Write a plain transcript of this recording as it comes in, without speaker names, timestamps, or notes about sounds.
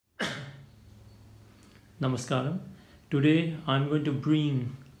Namaskaram. Today I'm going to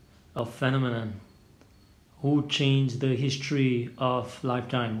bring a phenomenon who changed the history of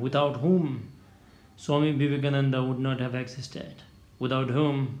lifetime, without whom Swami Vivekananda would not have existed, without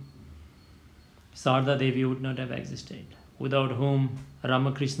whom Sarda Devi would not have existed, without whom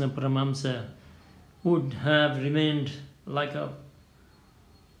Ramakrishna Paramahamsa would have remained like a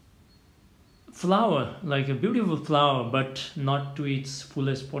flower, like a beautiful flower, but not to its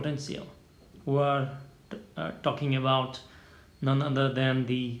fullest potential. We are talking about none other than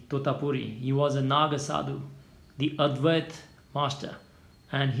the Tota Puri. He was a Naga sadhu, the Advaita master,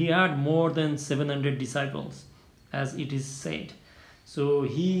 and he had more than 700 disciples, as it is said. So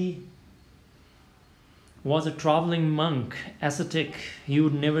he was a traveling monk, ascetic. He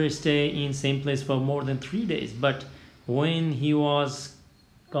would never stay in same place for more than 3 days. But when he was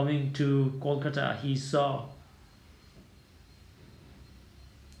coming to Kolkata, he saw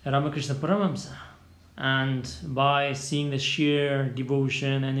Ramakrishna Paramahamsa, and by seeing the sheer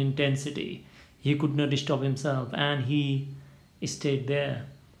devotion and intensity, he could not stop himself, and he stayed there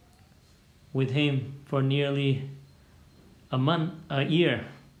with him for nearly a year,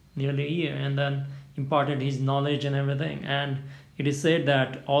 and then imparted his knowledge and everything. And it is said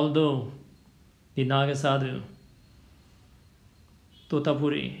that although the Naga sadhu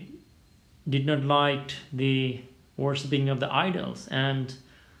Totapuri did not like the worshipping of the idols, and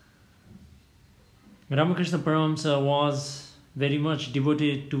Ramakrishna Paramahamsa was very much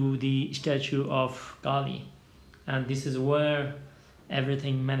devoted to the statue of Kali, and this is where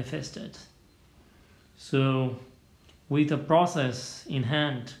everything manifested. So with a process in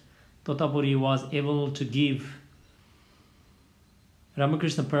hand, Tota Puri was able to give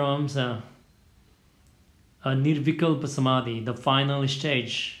Ramakrishna Paramahamsa a nirvikalpa samadhi, the final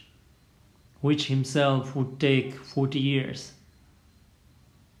stage, which himself would take 40 years.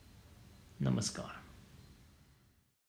 Namaskar.